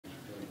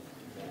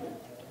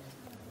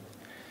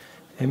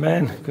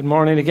Amen. Good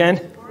morning again.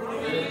 Good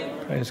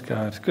morning. Praise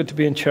God. It's good to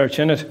be in church,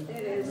 isn't it?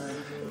 It is.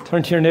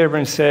 Turn to your neighbour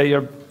and say,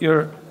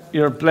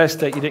 you're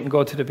blessed that you didn't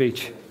go to the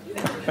beach.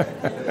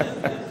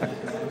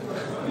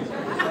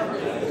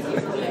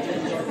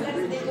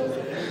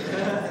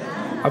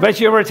 I bet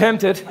you were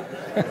tempted.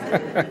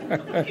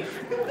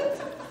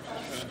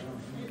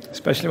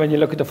 Especially when you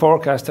look at the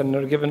forecast and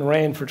they're giving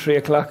rain for 3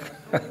 o'clock.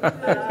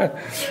 But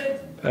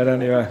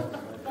anyway,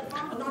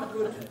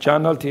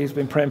 John Nulty's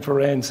been praying for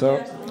rain,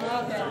 so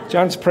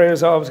John's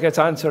prayers always gets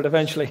answered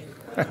eventually.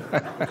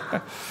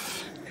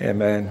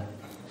 Amen.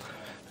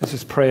 Let's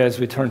just pray as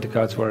we turn to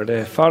God's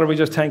word. Father, we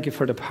just thank you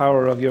for the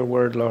power of your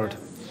word, Lord.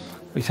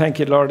 We thank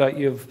you, Lord, that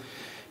you've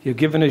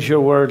given us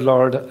your word,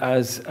 Lord,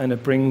 and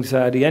it brings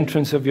the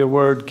entrance of your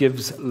word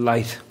gives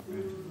light.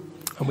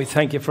 And we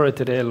thank you for it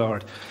today,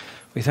 Lord.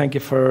 We thank you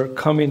for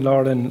coming,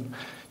 Lord, and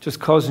just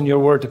causing your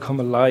word to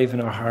come alive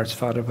in our hearts,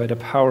 Father, by the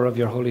power of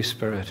your Holy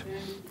Spirit.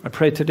 I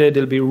pray today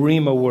there'll be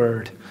Rhema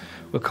word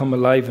will come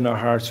alive in our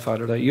hearts,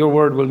 Father, that your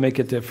word will make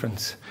a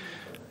difference.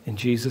 In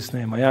Jesus'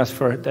 name, I ask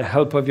for the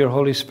help of your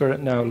Holy Spirit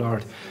now,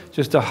 Lord,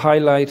 just to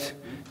highlight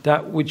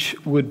that which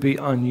would be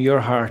on your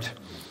heart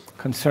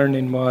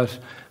concerning what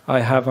I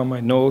have on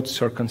my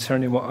notes or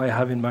concerning what I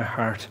have in my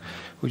heart.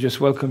 We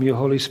just welcome you,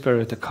 Holy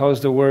Spirit, to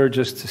cause the word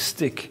just to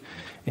stick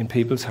in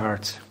people's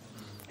hearts.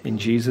 In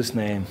Jesus'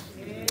 name,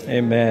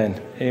 amen.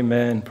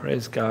 Amen.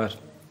 Praise God.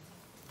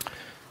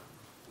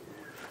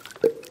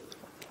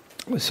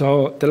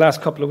 So the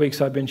last couple of weeks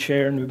we've been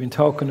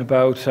talking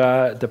about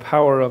the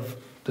power of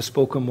the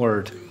spoken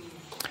word.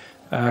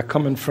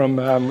 Coming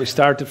from, we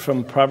started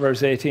from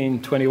Proverbs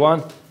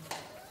 18:21.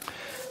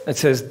 It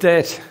says,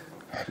 death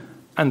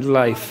and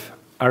life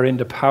are in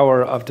the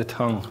power of the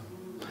tongue,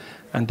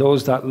 and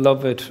those that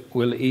love it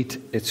will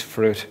eat its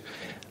fruit.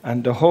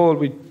 And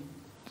we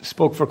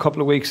spoke for a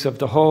couple of weeks of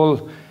the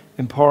whole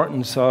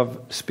importance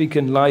of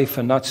speaking life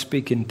and not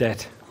speaking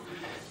death.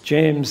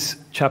 James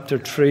chapter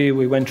 3,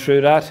 we went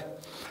through that.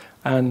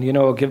 And,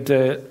 give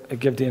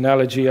the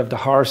analogy of the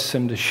horse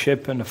and the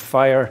ship and the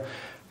fire,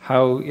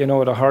 how,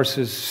 the horse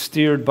is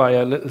steered by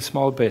a little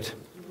small bit,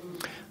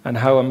 and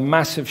how a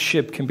massive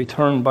ship can be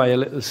turned by a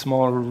little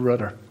small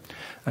rudder,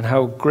 and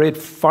how great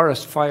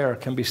forest fire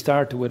can be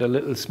started with a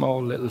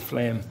little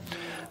flame,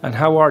 and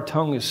how our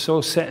tongue is so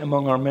set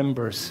among our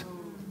members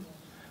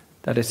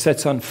that it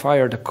sets on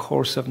fire the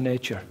course of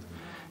nature,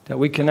 that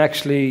we can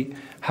actually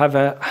have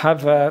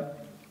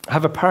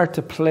a part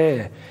to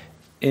play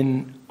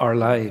in our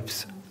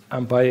lives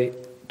and by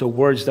the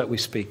words that we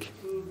speak.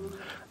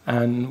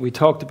 And we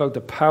talked about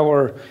the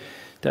power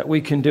that we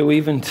can do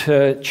even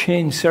to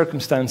change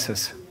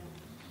circumstances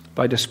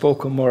by the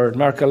spoken word.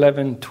 Mark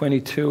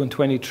 11:22 and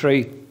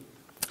 23.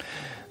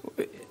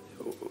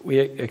 We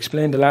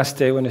explained the last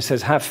day when it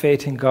says have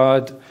faith in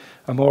God.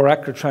 A more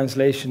accurate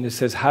translation, it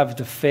says have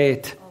the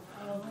faith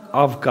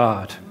of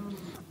God.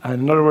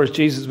 And in other words,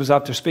 Jesus was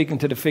after speaking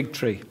to the fig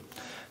tree,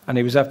 and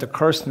he was after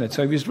cursing it.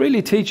 So he was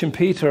really teaching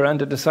Peter and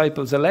the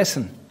disciples a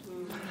lesson.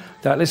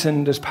 That,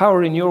 listen, there's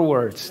power in your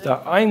words.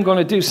 That I'm going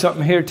to do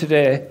something here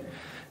today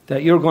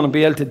that you're going to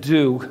be able to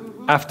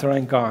do after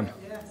I'm gone.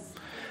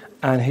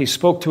 And he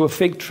spoke to a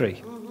fig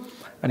tree,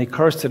 and he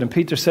cursed it. And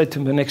Peter said to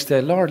him the next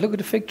day, Lord, look at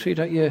the fig tree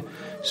that you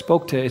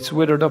spoke to. It's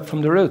withered up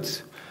from the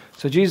roots.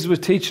 So Jesus was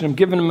teaching him,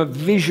 giving him a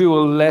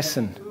visual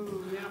lesson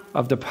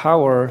of the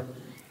power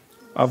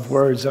of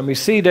words. And we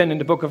see then in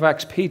the book of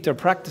Acts, Peter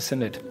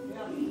practicing it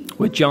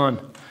with John.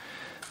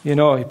 He's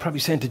probably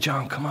saying to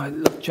John, come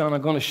on, look, John,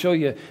 I'm going to show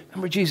you.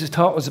 Remember Jesus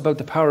taught us about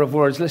the power of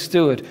words. Let's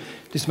do it.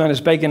 This man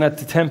is begging at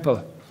the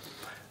temple.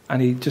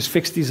 And he just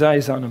fixed his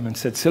eyes on him and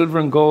said, silver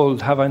and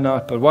gold have I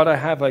not, but what I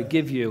have I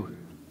give you.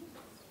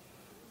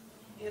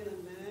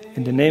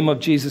 In the name of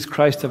Jesus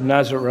Christ of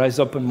Nazareth, rise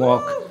up and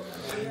walk.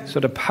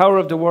 So the power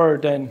of the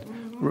word then,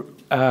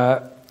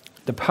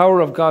 the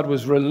power of God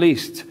was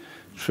released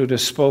through the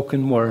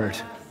spoken word.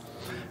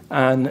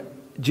 And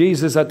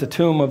Jesus at the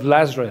tomb of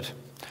Lazarus,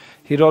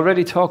 he'd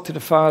already talked to the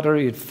Father.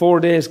 He had 4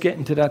 days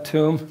getting to that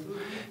tomb.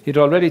 He'd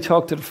already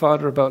talked to the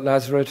Father about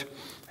Lazarus.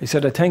 He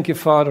said, I thank you,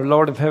 Father,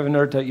 Lord of heaven and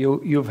earth, that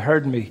you've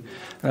heard me.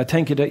 And I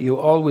thank you that you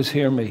always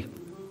hear me.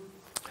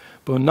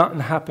 But nothing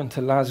happened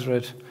to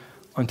Lazarus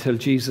until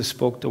Jesus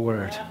spoke the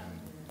word.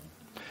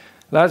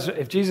 Lazarus,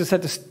 if Jesus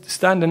had to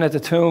standing at the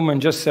tomb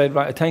and just said,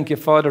 right, I thank you,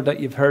 Father, that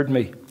you've heard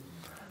me,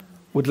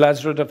 would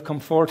Lazarus have come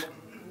forth?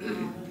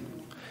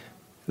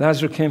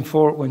 Lazarus came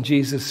forth when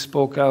Jesus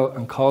spoke out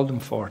and called him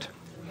forth.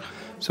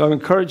 So I'm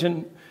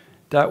encouraging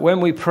that when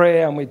we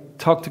pray and we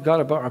talk to God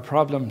about our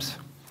problems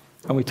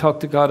and we talk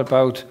to God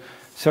about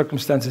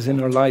circumstances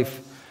in our life,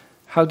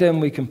 how then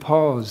we can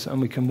pause and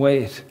we can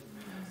wait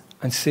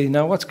and see,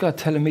 now what's God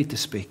telling me to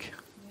speak?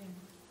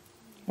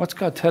 What's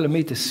God telling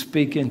me to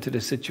speak into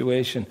the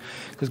situation?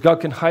 Because God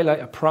can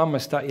highlight a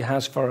promise that he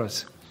has for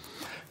us.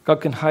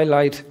 God can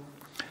highlight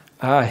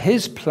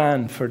his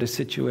plan for the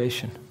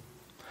situation.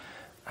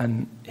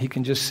 And he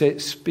can just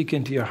speak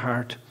into your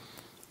heart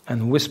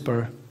and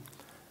whisper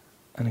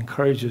and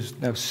encourage us,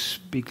 now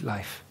speak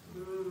life.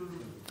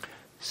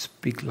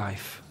 Speak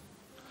life.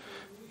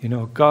 You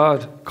know,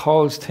 God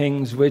calls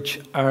things which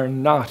are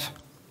not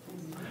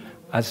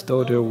as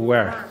though they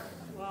were.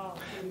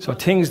 So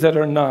things that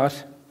are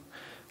not,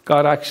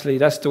 God actually,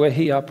 that's the way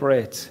he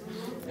operates.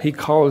 He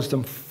calls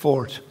them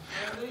forth.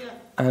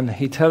 And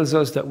he tells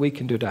us that we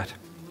can do that.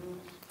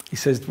 He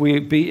says we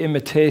be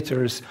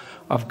imitators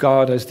of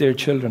God as dear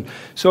children.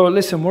 So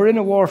listen, we're in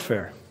a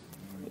warfare.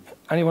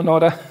 Anyone know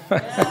that?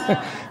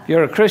 If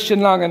you're a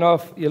Christian long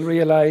enough, you'll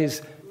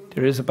realize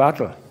there is a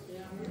battle.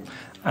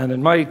 And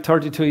in my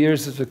 32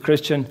 years as a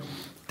Christian,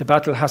 the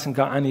battle hasn't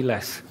got any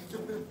less.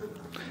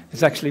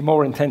 It's actually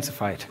more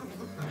intensified.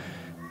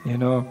 You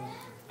know,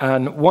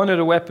 and one of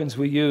the weapons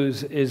we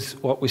use is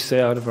what we say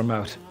out of our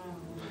mouth.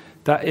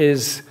 That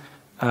is,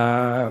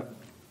 I'm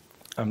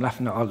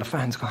laughing at all the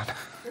fans going.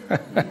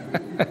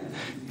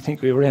 You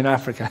think we were in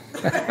Africa?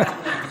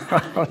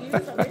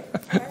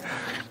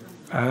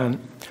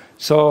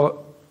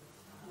 So,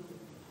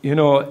 you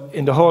know,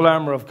 in the whole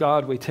armor of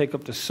God, we take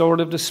up the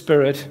sword of the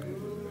Spirit,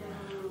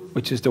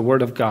 which is the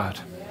Word of God.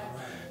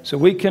 So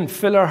we can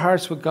fill our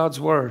hearts with God's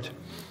Word,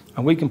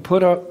 and we can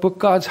put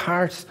God's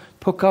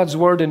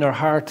Word in our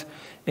heart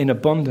in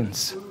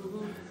abundance.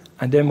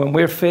 And then when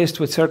we're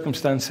faced with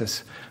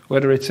circumstances,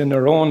 whether it's in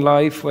our own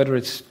life, whether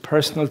it's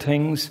personal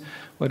things,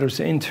 whether it's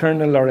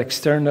internal or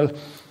external,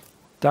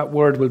 that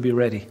Word will be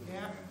ready.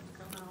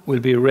 Will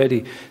be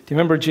ready. Do you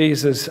remember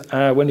Jesus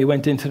when he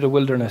went into the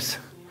wilderness?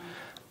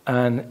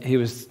 And he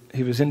was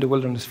in the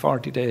wilderness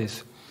 40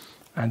 days.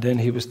 And then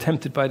he was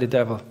tempted by the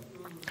devil.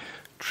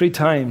 3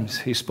 times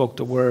he spoke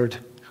the word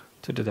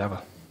to the devil.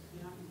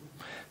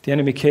 The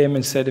enemy came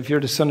and said, if you're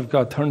the Son of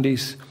God, turn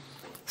these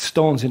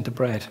stones into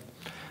bread.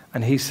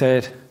 And he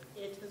said,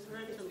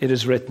 it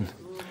is written.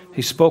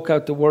 He spoke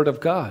out the word of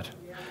God.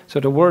 So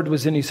the word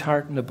was in his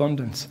heart in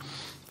abundance.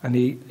 And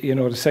he, you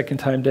know, the second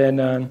time then,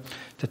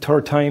 the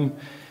third time,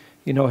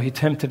 you know, he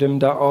tempted him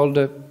that all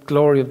the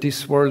glory of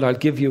this world I'll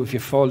give you if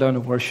you fall down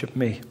and worship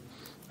me.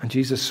 And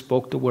Jesus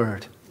spoke the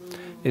word.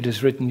 It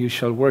is written, you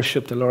shall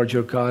worship the Lord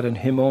your God, and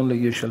him only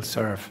you shall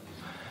serve.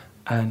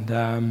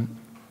 And,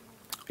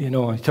 you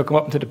know, he took him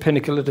up into the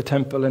pinnacle of the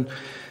temple and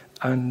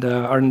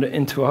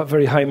into a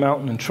very high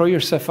mountain and throw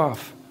yourself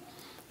off.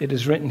 It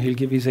is written, he'll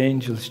give his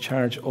angels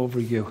charge over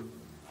you.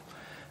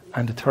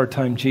 And the third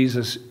time,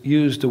 Jesus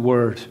used the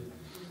word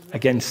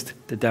against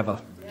the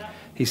devil.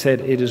 He said,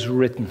 it is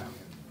written.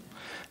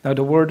 Now,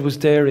 the word was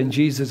there in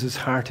Jesus'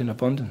 heart in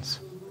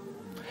abundance.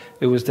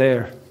 It was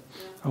there.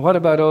 And what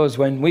about us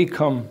when we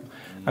come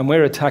and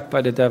we're attacked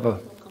by the devil?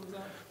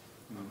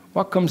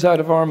 What comes out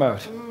of our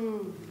mouth?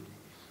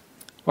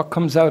 What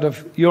comes out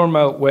of your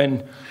mouth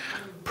when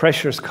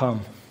pressures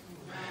come?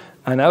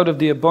 And out of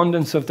the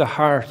abundance of the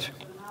heart,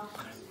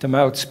 the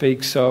mouth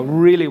speaks. So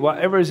really,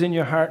 whatever is in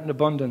your heart in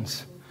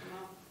abundance,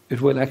 it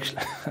will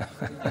actually...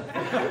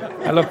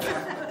 I love...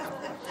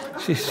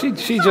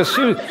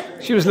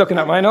 She was looking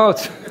at my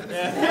notes.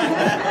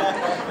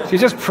 She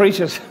just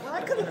preaches.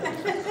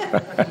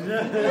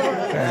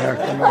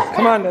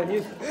 Come on then,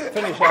 you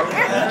finish up.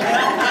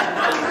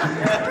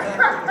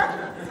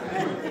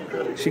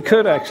 She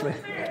could actually.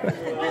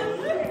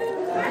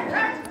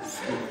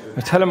 I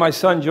was telling my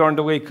son during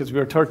the week, because we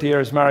were 30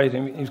 years married,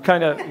 and he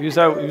was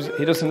out,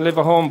 he doesn't live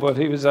at home, but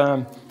he was,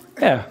 30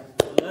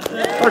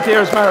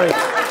 years married.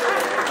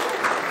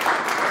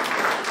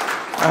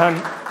 And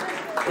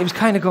he was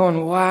kind of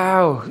going,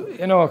 wow,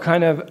 you know,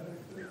 kind of,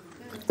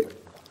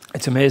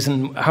 it's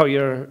amazing how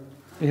you're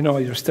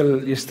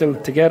still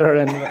together.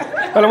 And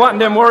well, I wasn't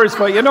them words,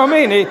 but you know what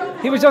I mean?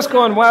 He was just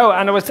going, wow.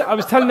 And I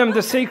was telling him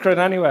the secret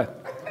anyway.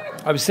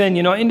 I was saying,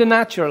 you know, in the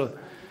natural,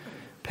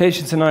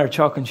 Patience and I are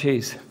chalk and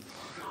cheese.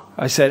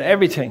 I said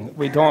everything.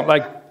 We don't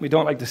like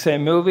the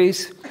same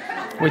movies.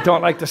 We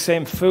don't like the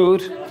same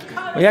food.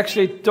 We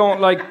actually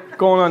don't like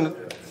going on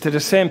to the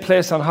same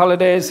place on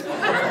holidays.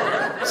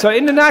 So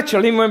in the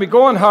natural, even when we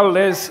go on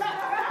holidays,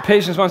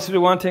 Patience wants to do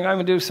one thing, I'm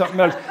going to do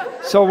something else.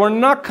 So we're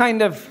not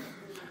compatible.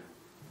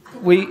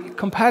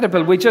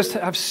 We just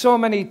have so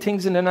many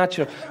things in the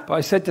natural. But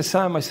I said to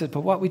Sam, I said,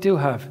 but what we do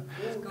have,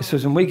 I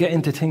said, when we get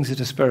into things of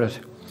the Spirit,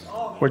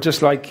 we're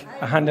just like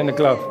a hand in a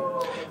glove.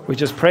 We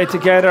just pray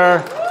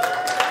together.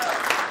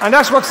 And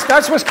that's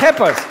what's kept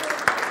us.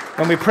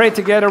 When we pray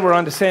together, we're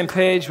on the same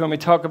page. When we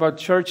talk about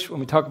church, when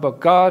we talk about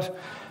God,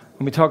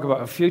 when we talk about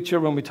our future,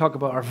 when we talk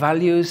about our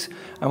values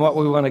and what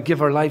we want to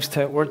give our lives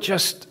to, we're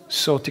just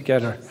so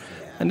together.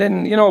 And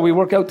then, you know, we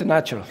work out the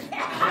natural.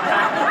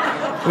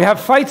 We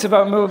have fights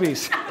about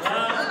movies.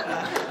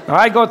 Now,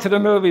 I go to the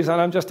movies and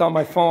I'm just on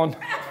my phone.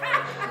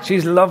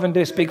 She's loving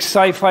this big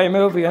sci-fi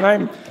movie, and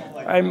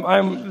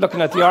I'm looking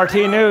at the RT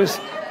News.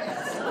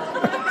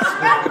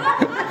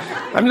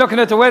 I'm looking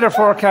at the weather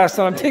forecast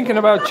and I'm thinking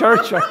about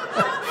church.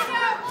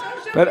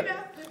 But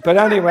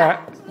anyway,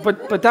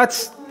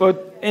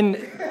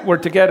 we're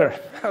together.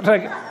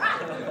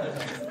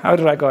 How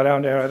did I go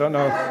down there? I don't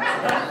know.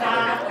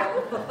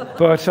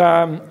 But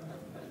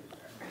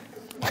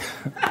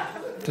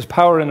there's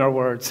power in our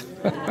words.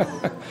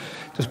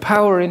 There's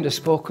power in the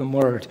spoken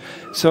word.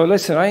 So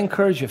listen, I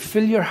encourage you,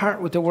 fill your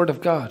heart with the word of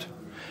God.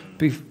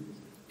 Be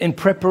in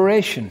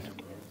preparation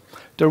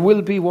There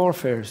will be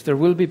warfares. There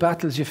will be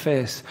battles you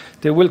face.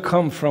 They will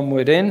come from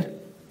within,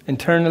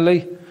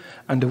 internally,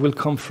 and they will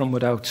come from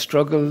without.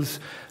 Struggles.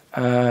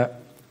 We're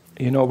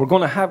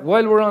going to have,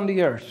 while we're on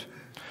the earth,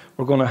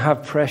 we're going to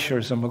have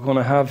pressures and we're going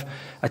to have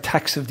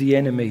attacks of the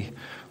enemy.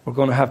 We're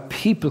going to have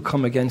people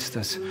come against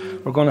us.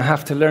 We're going to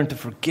have to learn to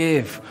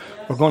forgive.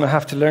 We're going to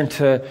have to learn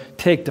to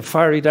take the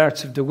fiery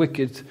darts of the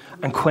wicked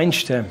and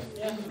quench them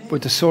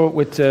with the sword,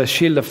 with the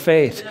shield of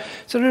faith.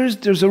 So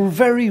there's a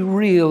very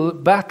real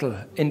battle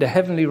in the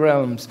heavenly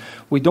realms.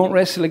 We don't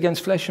wrestle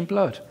against flesh and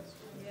blood,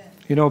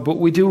 but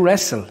we do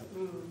wrestle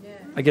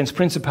against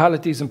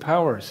principalities and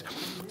powers.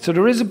 So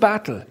there is a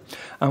battle,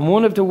 and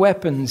one of the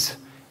weapons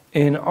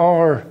in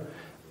our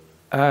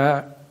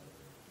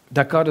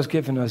that God has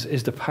given us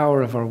is the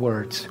power of our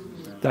words.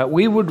 That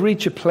we would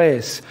reach a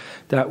place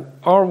that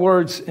our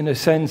words, in a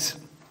sense,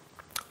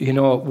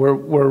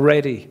 we're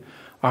ready.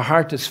 Our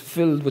heart is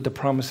filled with the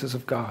promises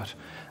of God.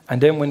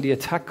 And then when the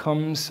attack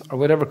comes, or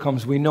whatever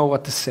comes, we know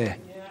what to say.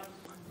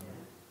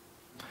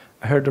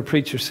 I heard the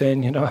preacher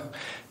saying, if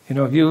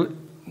do you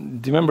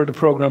remember the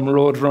program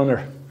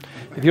Roadrunner?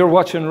 If you're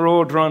watching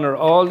Roadrunner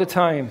all the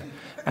time,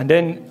 and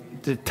then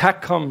the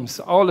attack comes,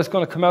 all that's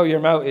going to come out of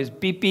your mouth is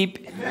beep,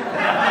 beep.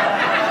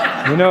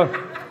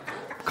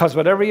 Because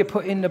whatever you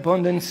put in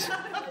abundance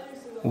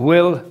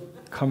will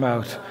come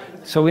out.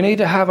 So we need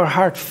to have our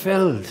heart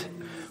filled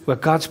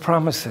with God's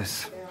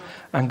promises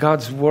and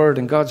God's word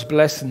and God's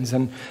blessings,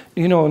 and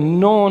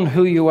knowing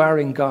who you are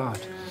in God,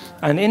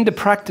 and in the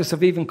practice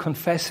of even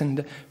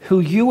confessing who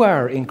you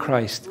are in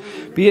Christ.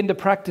 Be in the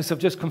practice of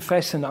just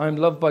confessing, I'm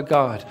loved by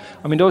God.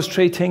 I mean, those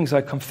three things I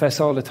confess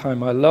all the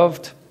time. I'm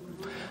loved,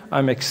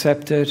 I'm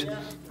accepted,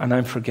 and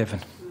I'm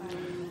forgiven.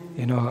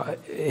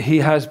 He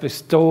has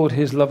bestowed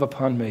his love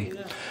upon me.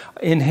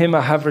 In him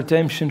I have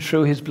redemption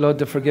through his blood,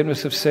 the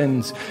forgiveness of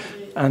sins.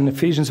 And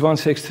Ephesians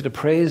 1:6, to the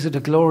praise of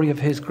the glory of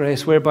his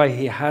grace, whereby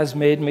he has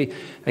made me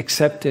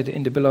accepted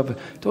in the beloved.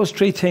 Those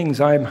three things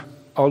I'm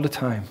all the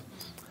time.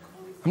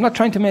 I'm not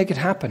trying to make it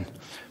happen.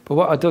 But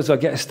what it does, I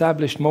get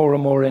established more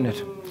and more in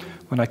it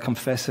when I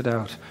confess it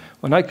out.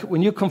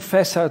 When you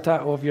confess out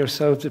that of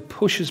yourselves, it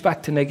pushes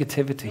back to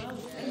negativity.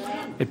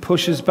 It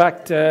pushes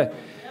back to,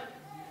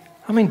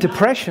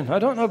 depression. I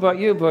don't know about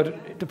you,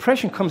 but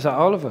depression comes at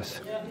all of us.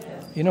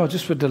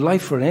 Just with the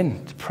life we're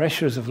in, the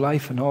pressures of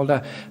life and all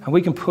that. And we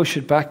can push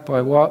it back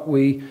by what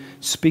we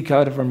speak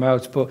out of our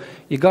mouths. But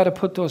you got to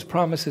put those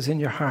promises in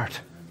your heart.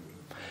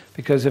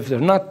 Because if they're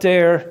not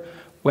there,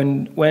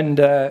 when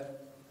the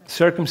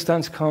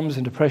circumstance comes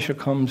and the pressure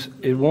comes,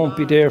 it won't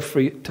be there for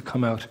you to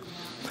come out.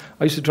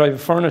 I used to drive a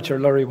furniture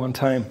lorry one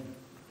time.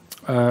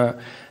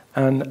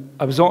 And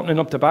I was opening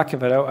up the back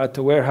of it out at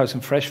the warehouse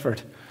in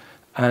Freshford.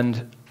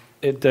 And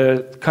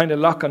the kind of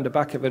lock on the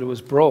back of it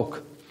was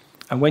broke.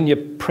 And when you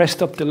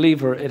pressed up the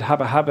lever, it'd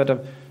have a habit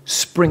of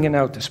springing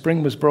out. The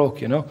spring was broke,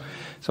 So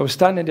I was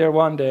standing there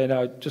one day, and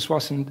I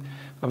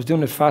was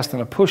doing it fast,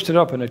 and I pushed it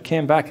up, and it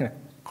came back, and it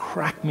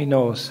cracked my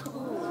nose.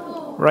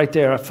 Right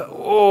there. I felt,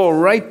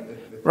 right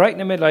in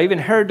the middle. I even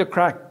heard the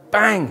crack.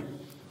 Bang!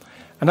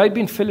 And I'd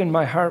been filling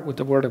my heart with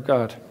the Word of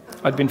God.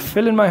 I'd been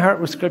filling my heart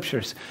with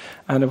Scriptures.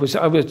 And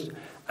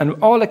and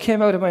all that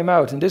came out of my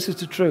mouth, and this is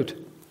the truth,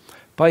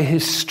 by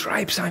his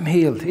stripes I'm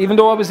healed. Even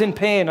though I was in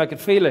pain, I could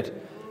feel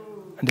it.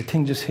 And the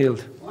thing just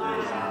healed.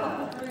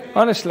 Wow.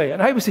 Honestly.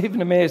 And I was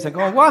even amazed. I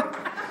go, what?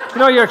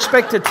 You're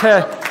expected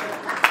to,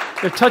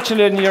 you're touching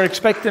it and you're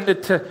expecting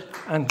it to,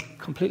 and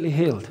completely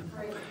healed.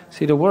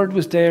 See, the word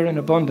was there in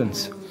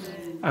abundance.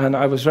 And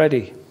I was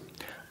ready.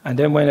 And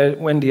then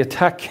when the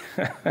attack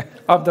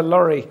of the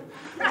lorry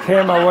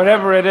came or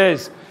whatever it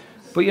is,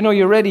 but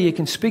you're ready, you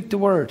can speak the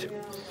word.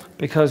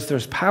 Because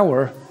there's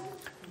power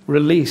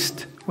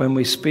released when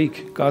we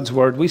speak God's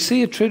word. We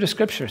see it through the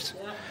Scriptures.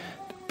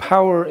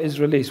 Power is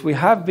released. We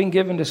have been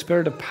given the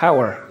spirit of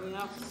power,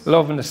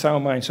 love, and a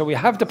sound mind. So we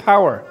have the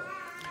power.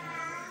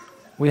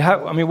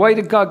 Why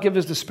did God give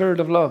us the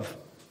spirit of love?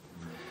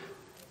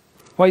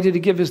 Why did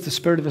he give us the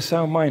spirit of a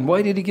sound mind?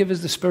 Why did he give us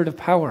the spirit of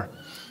power?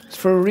 It's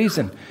for a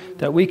reason,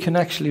 that we can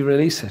actually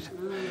release it.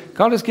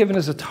 God has given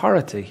us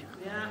authority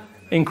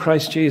in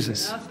Christ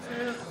Jesus.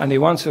 And he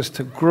wants us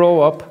to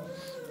grow up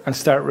and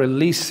start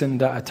releasing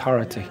that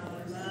authority.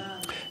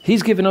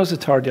 He's given us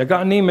authority. I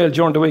got an email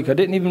during the week. I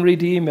didn't even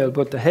read the email,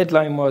 but the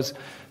headline was,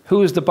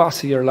 who is the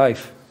boss of your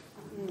life?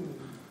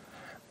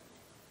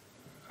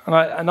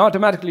 And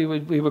automatically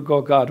we would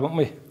go, God, wouldn't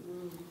we?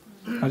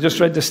 I just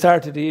read the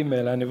start of the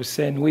email, and it was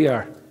saying, we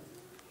are.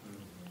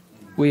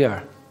 We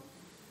are.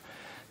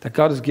 That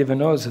God has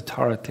given us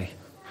authority.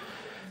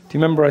 Do you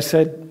remember I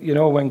said,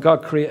 when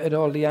God created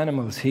all the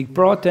animals, he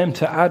brought them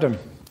to Adam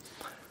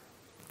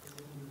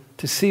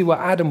to see what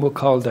Adam would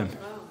call them.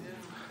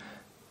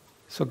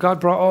 So God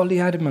brought all the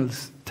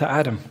animals to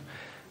Adam,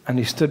 and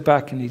he stood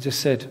back and he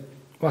just said,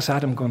 what's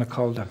Adam going to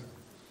call them?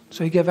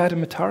 So he gave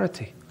Adam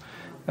authority.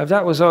 If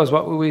that was us,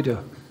 what would we do?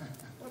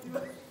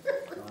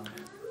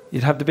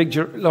 You'd have the big,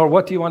 Lord,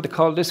 what do you want to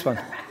call this one?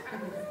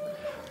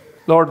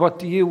 Lord, what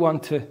do you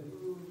want to?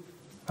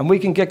 And we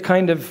can get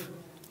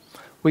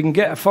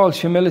a false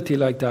humility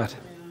like that.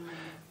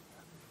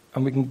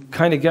 And we can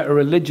kind of get a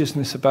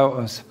religiousness about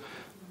us.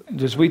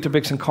 There's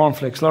Weetabix and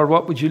cornflakes. Lord,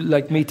 what would you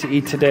like me to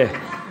eat today?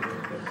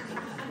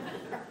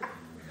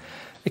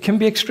 It can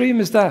be extreme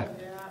as that.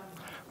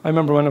 I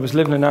remember when I was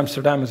living in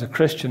Amsterdam as a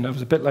Christian, I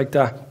was a bit like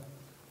that.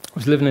 I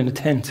was living in a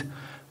tent.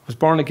 I was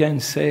born again,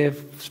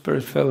 saved,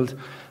 Spirit-filled.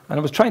 And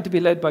I was trying to be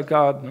led by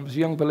God. And I was a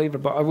young believer.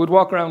 But I would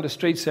walk around the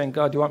street saying,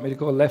 God, do you want me to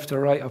go left or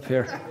right up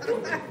here?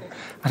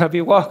 And I'd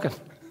be walking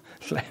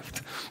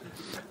left.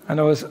 And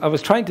I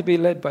was trying to be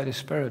led by the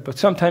Spirit. But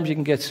sometimes you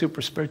can get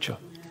super spiritual.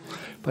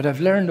 But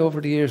I've learned over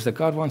the years that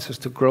God wants us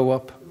to grow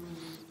up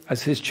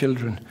as His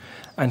children.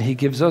 And He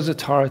gives us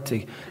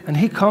authority. And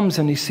He comes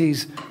and He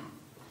sees,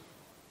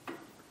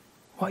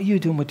 what are you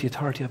doing with the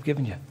authority I've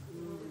given you?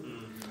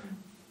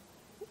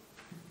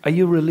 Are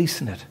you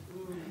releasing it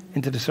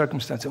into the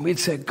circumstance? And we'd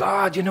say,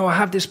 God, you know, I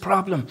have this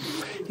problem.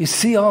 You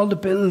see all the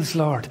bills,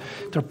 Lord.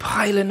 They're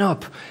piling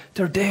up.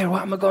 They're there.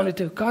 What am I going to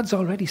do? God's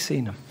already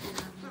seen them.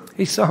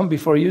 He saw them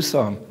before you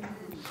saw them.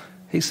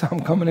 He saw them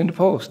coming in the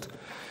post.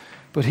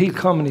 But He'd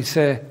come and He'd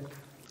say,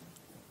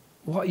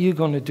 what are you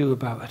going to do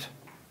about it?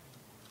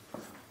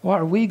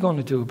 What are we going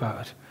to do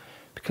about it?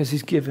 Because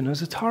He's given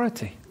us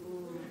authority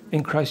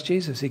in Christ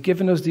Jesus. He's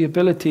given us the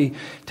ability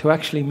to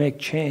actually make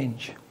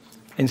change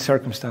in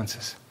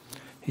circumstances.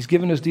 He's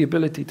given us the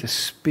ability to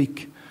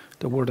speak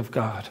the Word of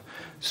God.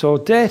 So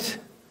death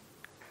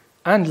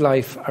and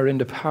life are in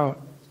the power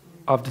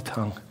of the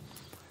tongue.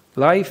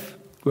 Life,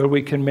 where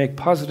we can make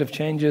positive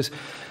changes,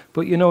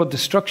 but you know,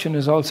 destruction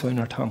is also in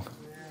our tongue.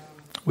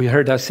 We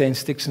heard that saying,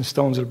 sticks and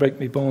stones will break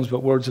me bones,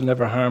 but words will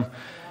never harm.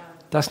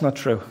 That's not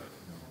true.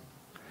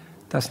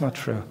 That's not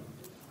true.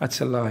 That's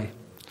a lie.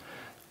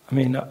 I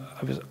mean,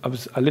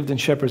 I lived in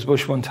Shepherd's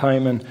Bush one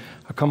time, and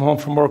I come home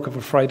from work of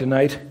a Friday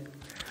night,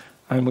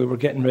 and we were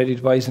getting ready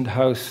to boys in the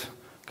house.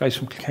 Guys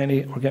from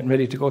Kilkenny were getting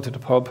ready to go to the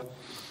pub,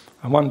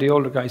 and one of the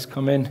older guys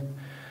come in,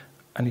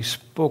 and he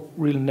spoke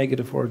real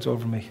negative words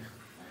over me.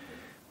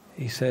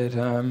 He said,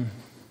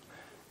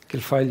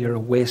 Guilfoyle, you're a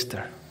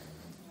waster.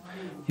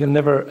 You'll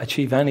never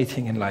achieve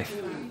anything in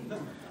life.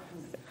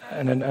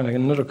 And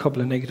another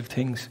couple of negative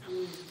things.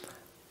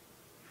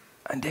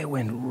 And they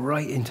went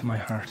right into my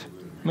heart.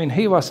 I mean,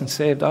 he wasn't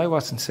saved, I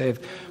wasn't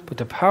saved, but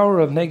the power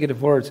of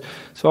negative words.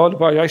 So all the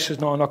boys, I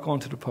said, no, I'm not going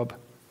to the pub.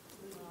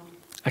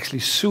 Actually,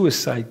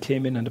 suicide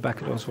came in the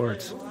back of those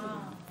words.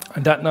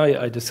 And that night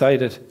I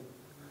decided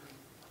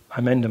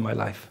I'm ending my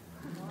life.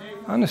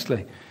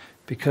 Honestly.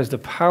 Because the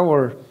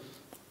power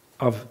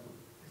of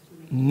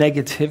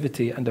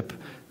negativity and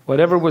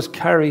whatever was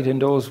carried in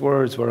those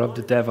words were of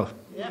the devil,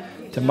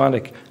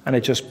 demonic. And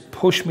it just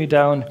pushed me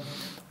down.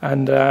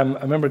 And I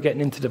remember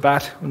getting into the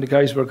bat when the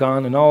guys were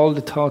gone, and all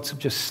the thoughts of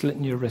just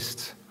slitting your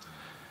wrists.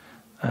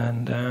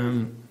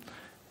 And,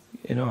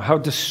 you know, how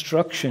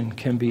destruction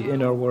can be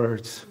in our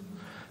words.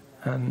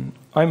 And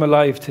I'm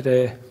alive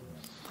today,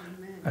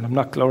 and I'm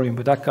not glorying,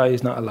 but that guy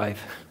is not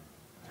alive.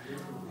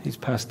 He's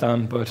passed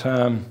on. But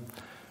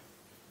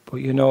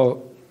you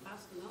know,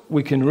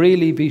 we can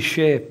really be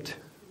shaped,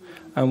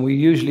 and we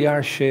usually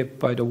are shaped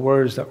by the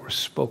words that were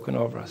spoken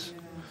over us.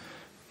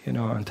 You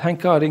know, and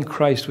thank God in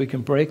Christ we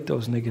can break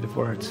those negative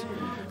words.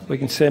 We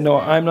can say, no,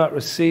 I'm not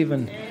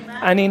receiving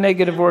any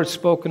negative words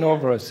spoken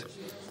over us.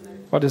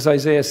 What does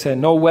Isaiah say?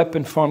 No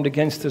weapon formed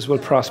against us will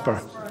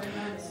prosper.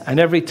 And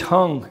every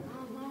tongue,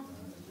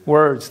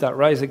 words that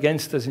rise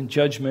against us in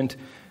judgment,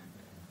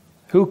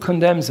 who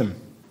condemns him?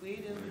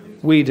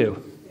 We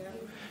do.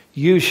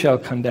 You shall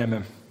condemn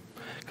him.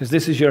 Because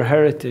this is your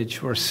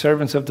heritage. We're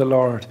servants of the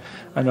Lord,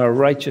 and our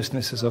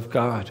righteousness is of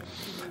God.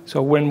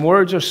 So when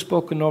words are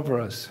spoken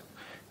over us,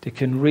 they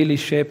can really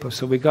shape us.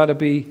 So we've got to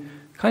be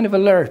kind of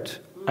alert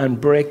and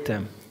break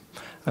them.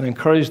 And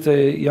encourage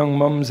the young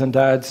mums and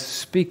dads,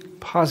 speak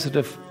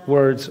positive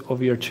words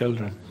over your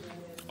children.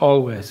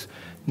 Always.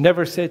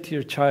 Never say to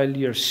your child,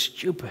 you're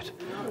stupid.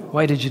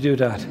 Why did you do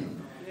that?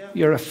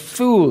 You're a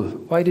fool.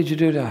 Why did you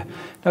do that?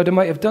 Now, they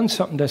might have done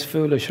something that's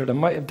foolish, or they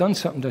might have done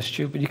something that's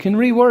stupid. You can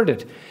reword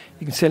it.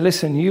 You can say,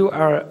 listen, you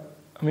are...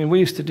 I mean, we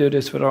used to do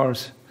this with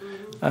ours.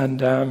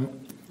 And...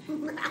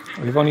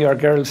 we've only our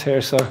girls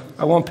here, so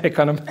I won't pick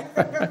on them.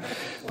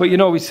 But, you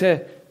know, we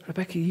say,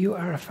 Rebecca, you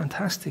are a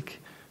fantastic,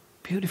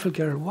 beautiful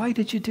girl. Why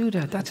did you do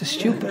that? That's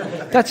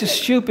a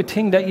stupid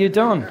thing that you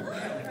done.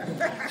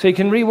 So you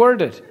can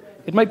reword it.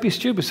 It might be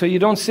stupid, so you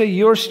don't say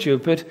you're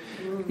stupid.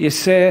 You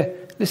say,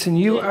 listen,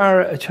 you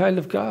are a child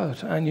of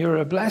God, and you're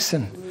a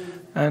blessing.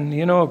 And,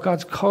 you know,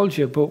 God's called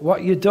you, but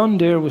what you done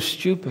there was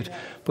stupid.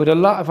 But a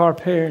lot of our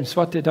parents,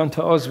 what they done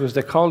to us was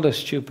they called us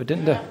stupid,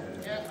 didn't they?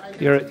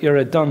 You're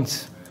a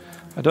dunce.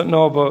 I don't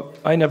know, but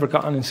I never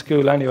got on in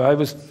school anyway. I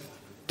was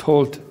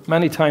told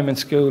many times in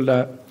school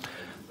that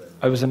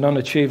I was a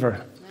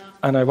non-achiever,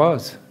 and I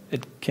was.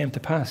 It came to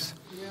pass.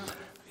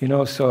 You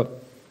know, so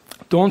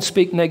don't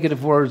speak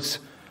negative words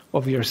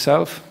over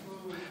yourself.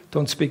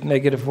 Don't speak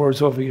negative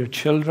words over your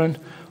children,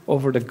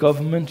 over the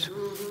government,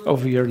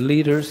 over your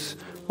leaders,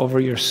 over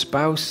your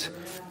spouse.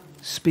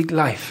 Speak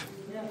life.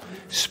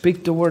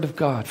 Speak the word of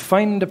God.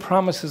 Find the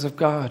promises of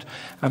God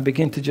and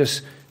begin to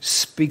just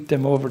speak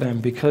them over them,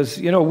 because,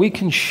 you know, we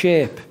can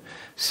shape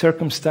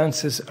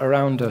circumstances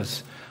around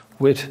us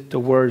with the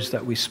words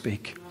that we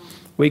speak.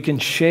 We can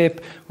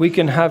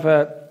have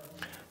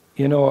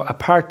a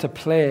part to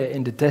play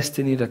in the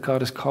destiny that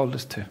God has called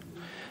us to.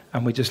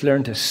 And we just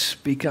learn to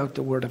speak out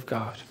the word of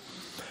God.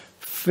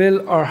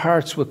 Fill our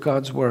hearts with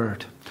God's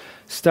word.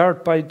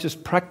 Start by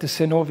just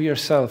practicing over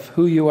yourself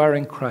who you are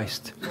in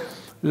Christ.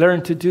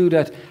 Learn to do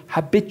that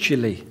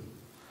habitually.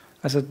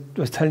 As I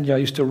was telling you, I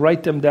used to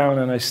write them down,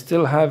 and I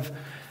still have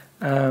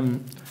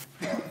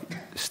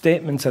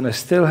statements, and I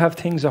still have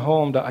things at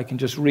home that I can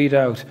just read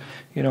out.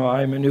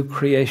 I'm a new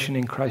creation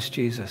in Christ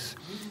Jesus.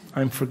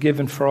 I'm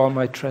forgiven for all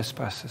my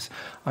trespasses.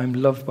 I'm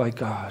loved by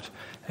God,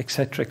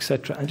 etc.,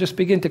 etc. And just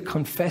begin to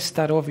confess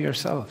that over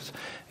yourselves.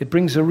 It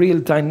brings a real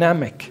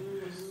dynamic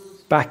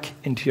back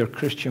into your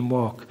Christian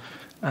walk.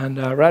 And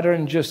rather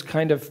than just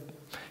kind of,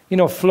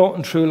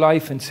 floating through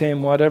life and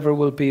saying whatever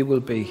will be, will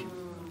be.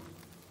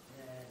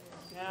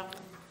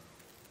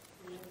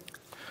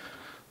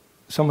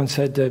 Someone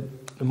said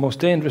that the most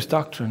dangerous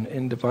doctrine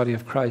in the body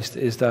of Christ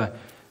is that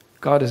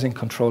God is in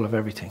control of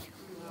everything.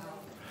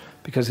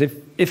 Because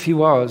if he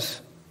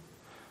was,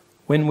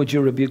 when would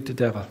you rebuke the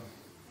devil?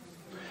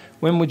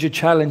 When would you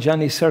challenge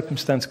any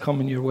circumstance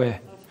coming your way?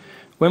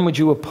 When would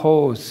you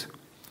oppose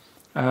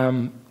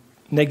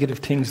negative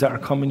things that are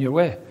coming your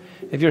way?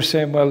 If you're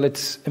saying, well,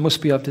 it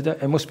must be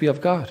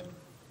of God.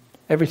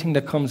 Everything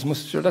that comes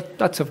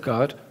that's of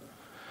God.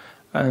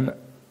 And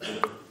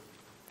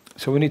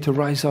so we need to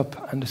rise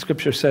up, and the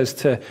scripture says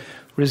to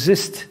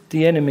resist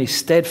the enemy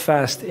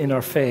steadfast in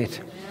our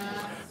faith,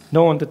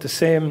 knowing that the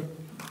same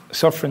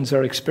sufferings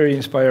are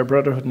experienced by our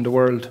brotherhood in the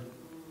world.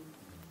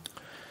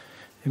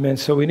 Amen.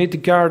 So we need to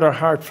guard our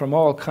heart from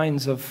all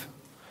kinds of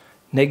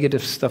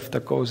negative stuff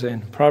that goes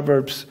in.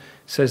 Proverbs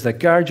says that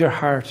guard your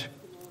heart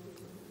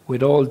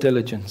with all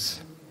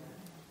diligence.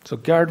 So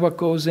guard what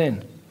goes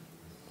in,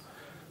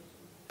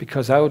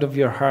 because out of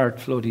your heart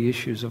flow the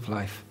issues of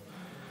life.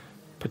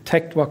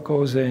 Protect what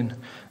goes in,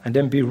 and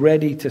then be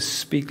ready to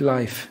speak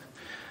life.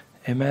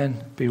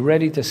 Amen. Be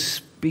ready to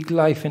speak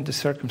life into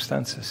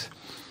circumstances.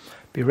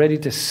 Be ready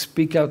to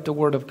speak out the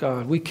word of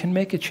God. We can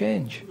make a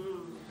change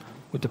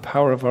with the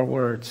power of our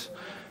words.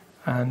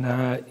 And,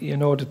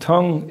 the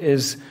tongue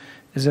is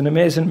an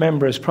amazing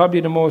member. It's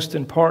probably the most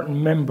important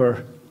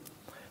member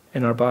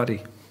in our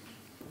body.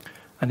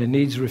 And it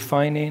needs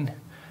refining,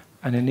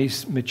 and it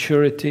needs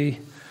maturity,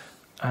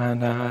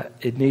 and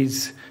it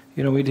needs,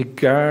 we need to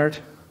guard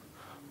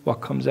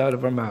what comes out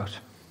of our mouth.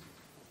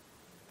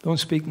 Don't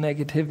speak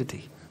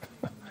negativity.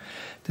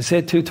 They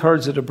say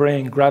 2/3 of the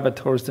brain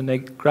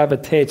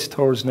gravitates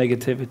towards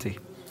negativity.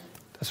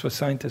 That's what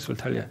scientists will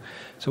tell you.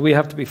 So we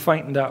have to be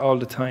fighting that all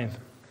the time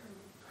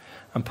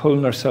and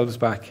pulling ourselves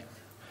back.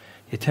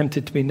 You're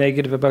tempted to be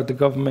negative about the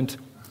government?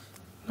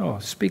 No,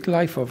 speak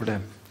life over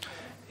them.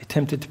 You're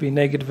tempted to be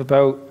negative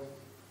about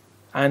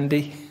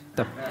Andy,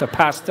 the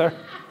pastor?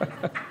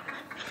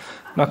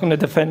 I'm not going to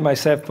defend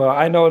myself, but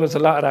I know there's a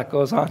lot of that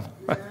goes on.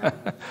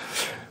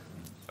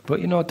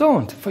 But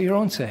don't, for your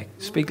own sake.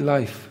 Speak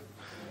life.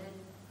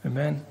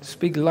 Amen.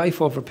 Speak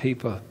life over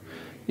people.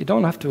 You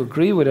don't have to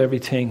agree with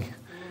everything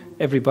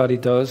everybody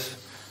does,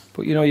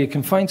 but you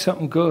can find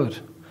something good,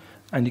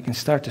 and you can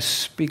start to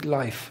speak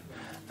life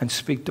and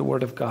speak the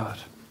word of God.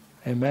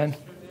 Amen.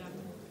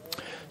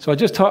 So I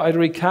just thought I'd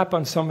recap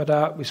on some of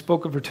that. We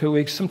spoke over 2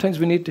 weeks. Sometimes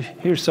we need to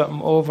hear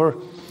something over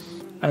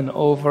and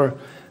over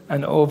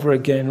and over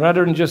again,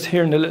 rather than just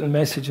hearing a little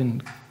message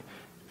and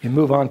you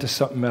move on to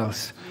something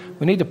else.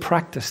 We need to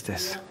practice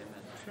this.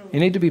 You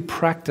need to be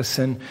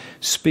practicing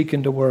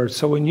speaking the word.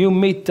 So when you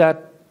meet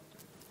that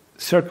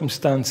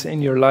circumstance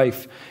in your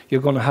life,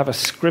 you're going to have a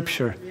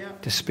scripture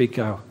to speak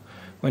out.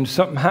 When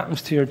something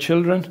happens to your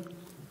children,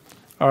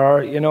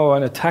 or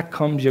an attack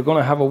comes, you're going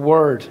to have a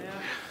word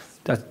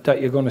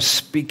that you're going to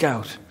speak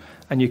out,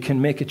 and you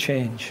can make a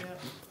change.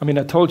 I mean,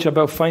 I told you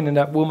about finding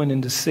that woman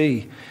in the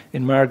sea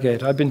in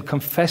Margate. I've been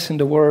confessing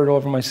the word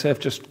over myself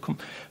just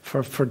for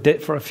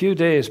a few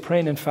days,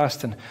 praying and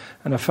fasting,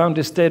 and I found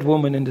this dead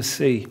woman in the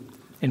sea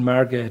in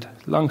Margate.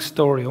 Long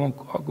story, I won't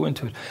go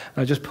into it.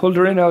 And I just pulled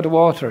her in out of the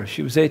water.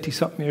 She was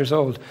 80-something years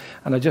old,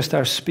 and I just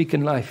started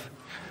speaking life.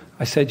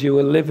 I said, you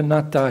will live and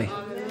not die.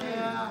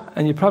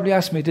 And you probably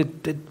asked me,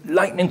 did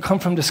lightning come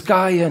from the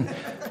sky? And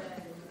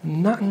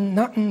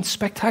nothing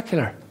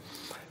spectacular.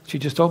 She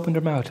just opened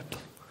her mouth.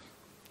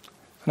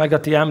 And I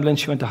got the ambulance.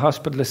 She went to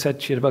hospital. They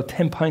said she had about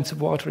 10 pints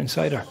of water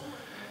inside her.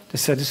 They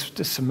said, this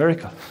is a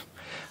miracle.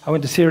 I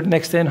went to see her the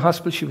next day in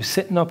hospital. She was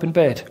sitting up in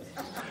bed.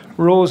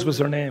 Rose was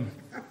her name.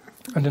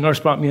 And the nurse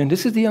brought me in.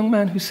 This is the young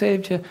man who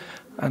saved you.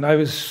 And I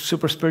was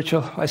super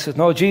spiritual. I said,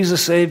 no,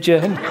 Jesus saved you.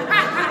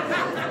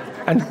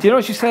 And do you know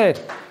what she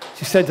said?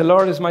 She said, the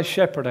Lord is my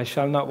shepherd, I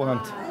shall not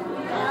want.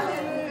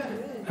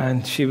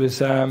 And she was,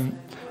 the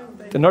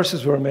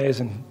nurses were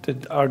amazing.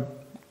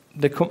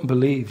 They couldn't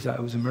believe that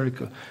it was a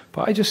miracle.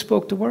 But I just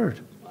spoke the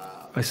word.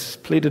 I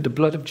pleaded the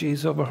blood of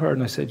Jesus over her,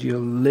 and I said,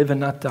 you'll live and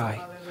not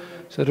die.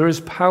 So there is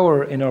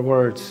power in our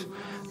words.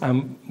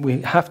 And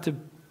we have to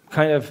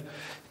kind of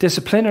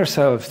discipline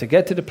ourselves to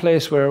get to the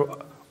place where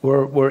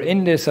we're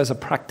in this as a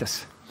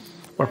practice.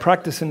 We're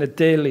practicing it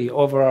daily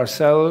over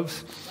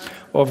ourselves,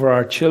 over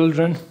our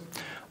children,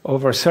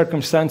 over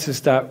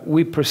circumstances that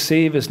we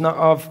perceive as not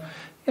of,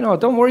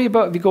 don't worry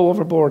about if you go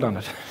overboard on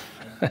it.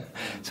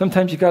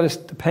 Sometimes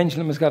the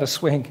pendulum has got to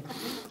swing,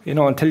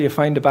 until you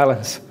find a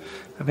balance.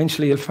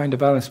 Eventually you'll find a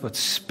balance, but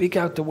speak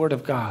out the word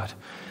of God.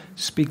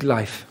 Speak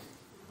life.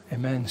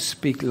 Amen.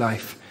 Speak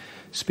life.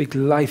 Speak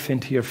life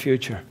into your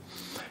future.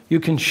 You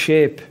can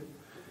shape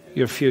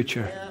your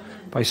future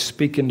by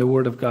speaking the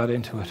word of God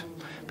into it.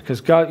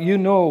 Because God, you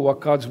know what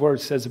God's word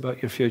says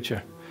about your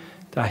future.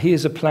 That he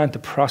has a plan to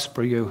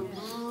prosper you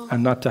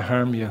and not to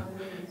harm you.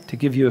 To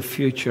give you a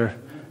future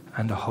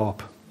and a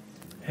hope.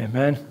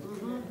 Amen.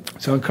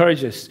 So I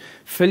encourage us.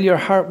 Fill your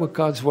heart with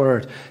God's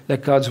word.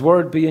 Let God's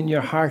word be in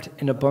your heart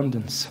in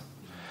abundance.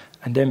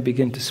 And then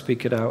begin to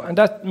speak it out. And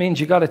that means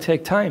you got to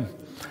take time.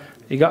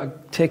 You got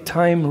to take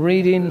time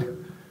reading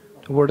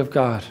the word of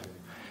God.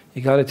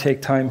 You got to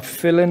take time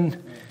filling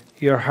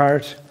your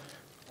heart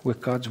with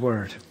God's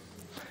word.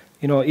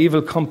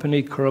 Evil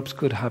company corrupts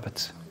good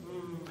habits.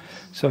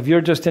 So if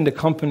you're just in the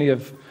company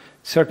of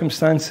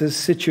circumstances,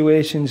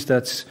 situations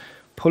that's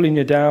pulling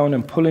you down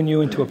and pulling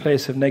you into a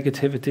place of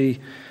negativity,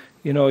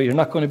 you're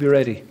not going to be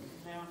ready.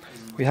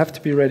 We have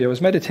to be ready. I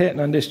was meditating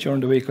on this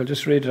during the week. I'll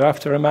just read it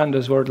after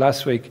Amanda's word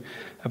last week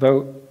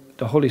about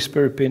the Holy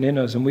Spirit being in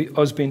us and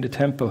us being the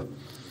temple.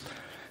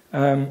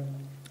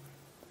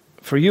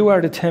 For you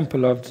are the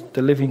temple of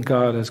the living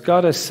God. As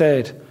God has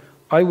said,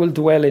 I will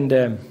dwell in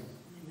them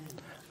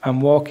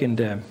and walk in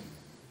them.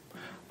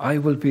 I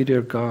will be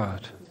their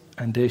God,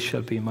 and they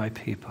shall be my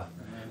people.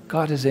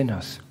 God is in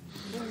us.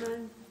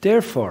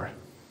 Therefore,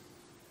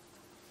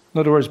 in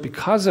other words,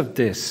 because of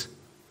this,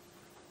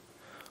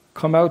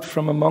 come out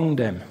from among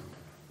them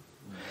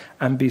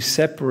and be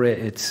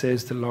separated,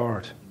 says the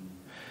Lord.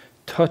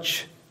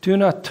 Do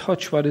not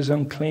touch what is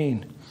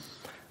unclean,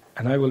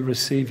 and I will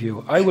receive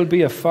you. I will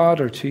be a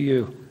father to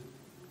you,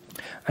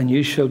 and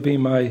you shall be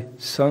my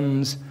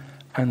sons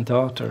and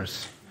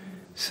daughters,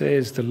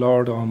 says the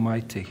Lord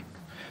Almighty.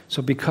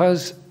 So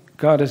because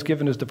God has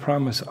given us the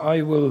promise,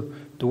 I will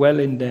dwell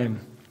in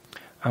them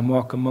and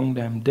walk among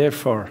them.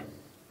 Therefore,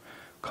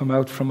 come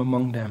out from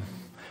among them.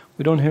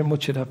 We don't hear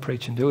much of that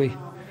preaching, do we?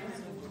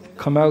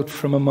 Come out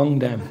from among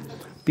them.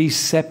 Be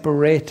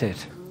separated.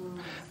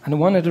 And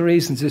one of the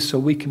reasons is so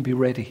we can be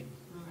ready.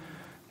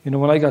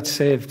 When I got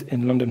saved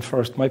in London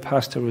First, my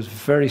pastor was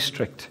very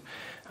strict.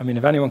 I mean,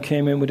 if anyone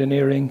came in with an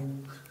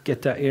earring,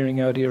 get that earring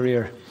out of your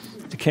ear.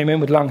 If they came in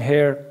with long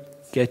hair,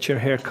 get your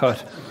hair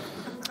cut.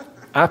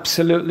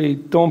 Absolutely,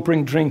 don't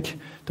bring drink.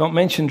 Don't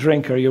mention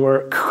drink or you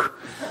were...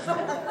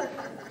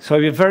 So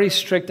he was very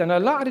strict, and a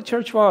lot of the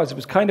church was. It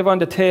was kind of on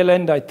the tail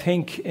end, I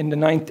think, in the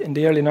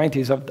early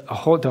 90s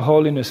of the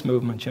holiness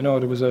movement.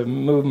 There was a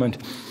movement.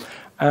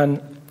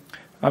 And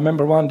I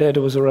remember one day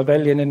there was a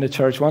rebellion in the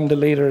church. One of the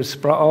leaders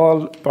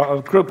brought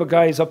a group of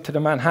guys up to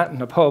the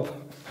Manhattan, a pub,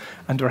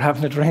 and they were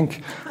having a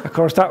drink. Of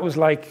course, that was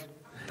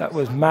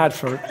mad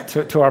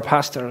to our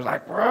pastor. It was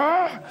like,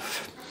 Wah!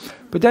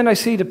 But then I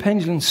see the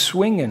pendulum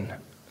swinging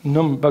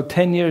about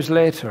 10 years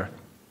later.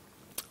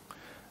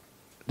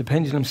 The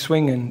pendulum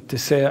swinging to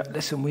say,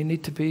 listen, we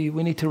need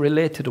to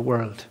relate to the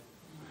world.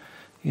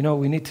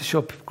 We need to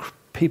show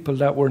people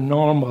that we're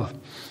normal.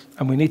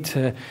 And we need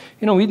to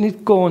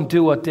go and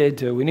do what they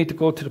do. We need to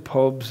go to the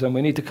pubs and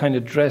we need to kind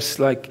of dress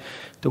like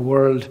the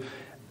world.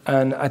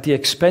 And at the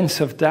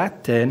expense of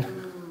that then,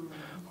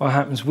 what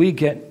happens? We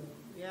get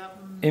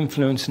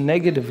influenced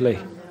negatively.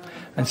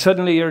 And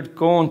suddenly you're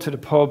going to the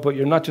pub, but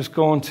you're not just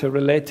going to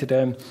relate to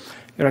them.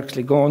 You're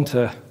actually going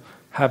to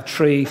have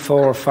 3,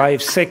 4,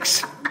 5,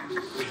 6.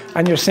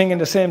 And you're singing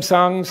the same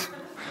songs.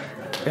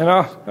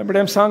 Remember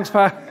them songs,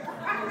 Pat?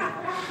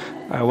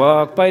 I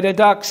walk by the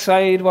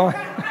dockside.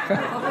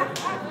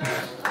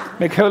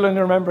 Mick Hoolan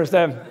remembers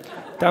them.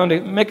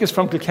 Mick is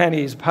from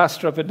Kilkenny. He's a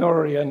pastor up at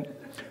Newry and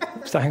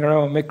used to hang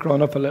around with Mick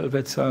growing up a little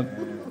bit. So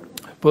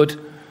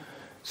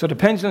the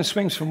pendulum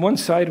swings from one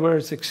side where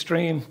it's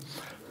extreme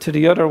to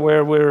the other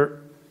where we're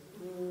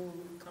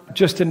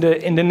just in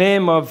the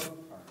name of,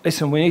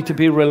 listen, we need to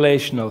be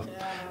relational,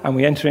 and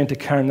we enter into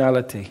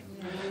carnality.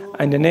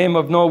 In the name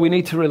of, no, we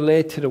need to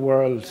relate to the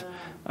world,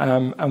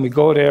 and we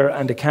go there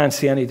and they can't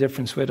see any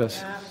difference with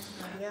us.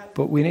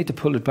 But we need to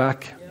pull it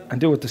back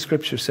and do what the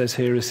scripture says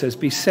here. It says,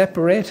 be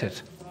separated.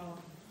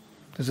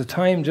 There's a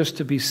time just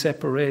to be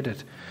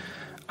separated.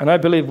 And I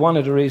believe one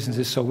of the reasons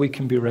is so we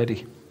can be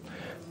ready.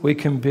 We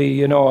can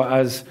be,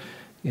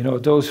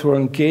 those who are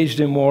engaged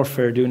in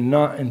warfare do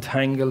not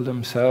entangle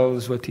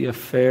themselves with the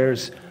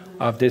affairs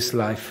of this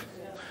life.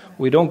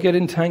 We don't get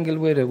entangled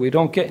with it. We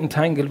don't get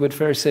entangled with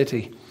Fair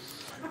City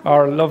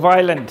or Love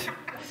Island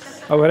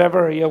or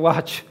whatever you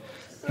watch.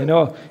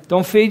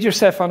 Don't feed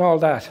yourself on all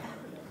that.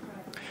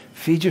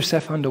 Feed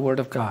yourself on the Word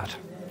of God.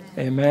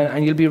 Amen.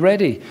 And you'll be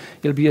ready.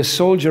 You'll be a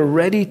soldier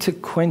ready to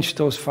quench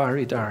those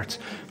fiery darts,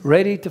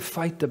 ready to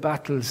fight the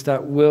battles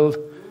that will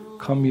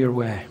come your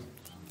way.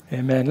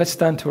 Amen. Let's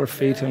stand to our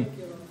feet.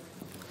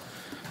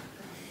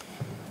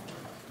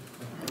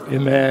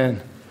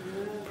 Amen.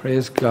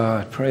 Praise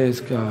God. Praise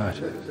God.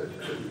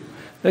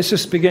 Let's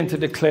just begin to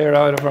declare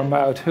out of our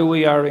mouth who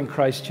we are in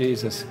Christ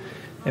Jesus.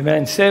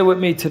 Amen. Say with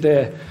me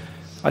today,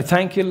 I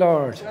thank you,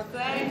 Lord,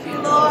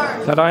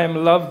 that I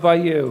am loved by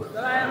you,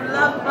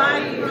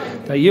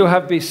 that you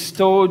have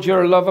bestowed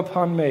your love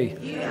upon me.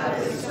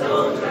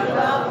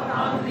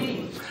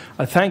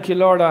 I thank you,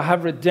 Lord, I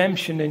have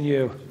redemption in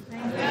you,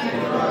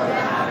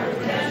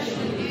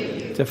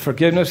 the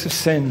forgiveness of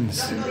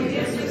sins.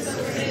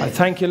 I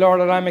thank you, Lord,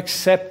 that I'm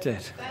accepted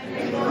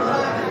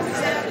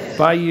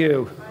by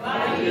you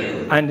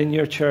and in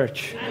your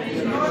church,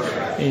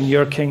 in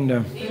your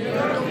kingdom.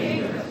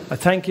 I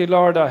thank you,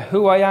 Lord,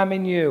 who I am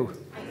in you.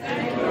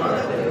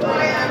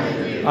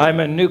 I'm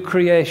a new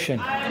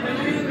creation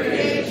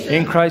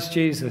in Christ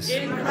Jesus.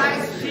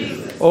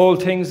 All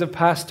things have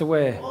passed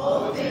away.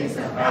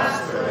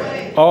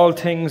 All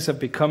things have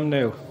become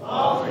new.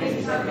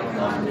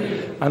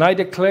 And I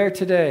declare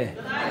today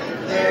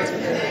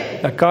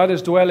that God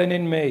is dwelling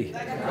in me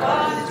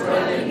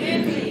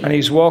and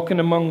He's walking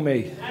among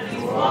me.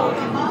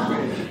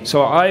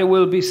 So I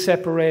will be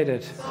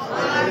separated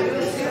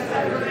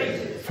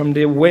from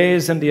the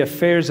ways and the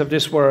affairs of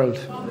this world.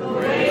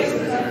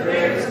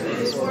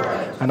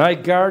 And I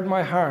guard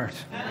my heart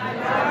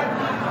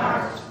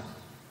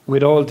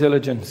with all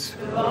diligence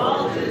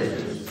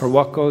for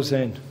what goes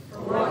in.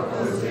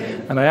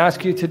 And I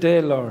ask you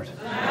today, Lord,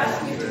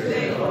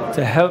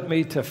 to help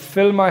me to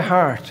fill my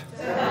heart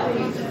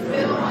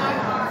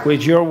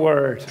with your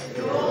word,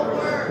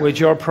 with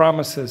your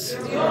promises.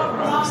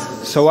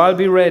 So I'll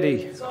be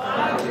ready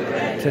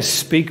to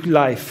speak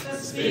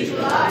life,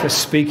 to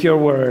speak your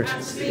word.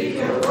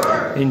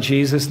 In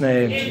Jesus'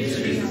 name.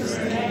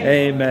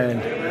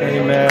 Amen.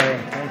 Amen.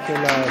 Thank you,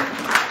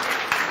 Lord.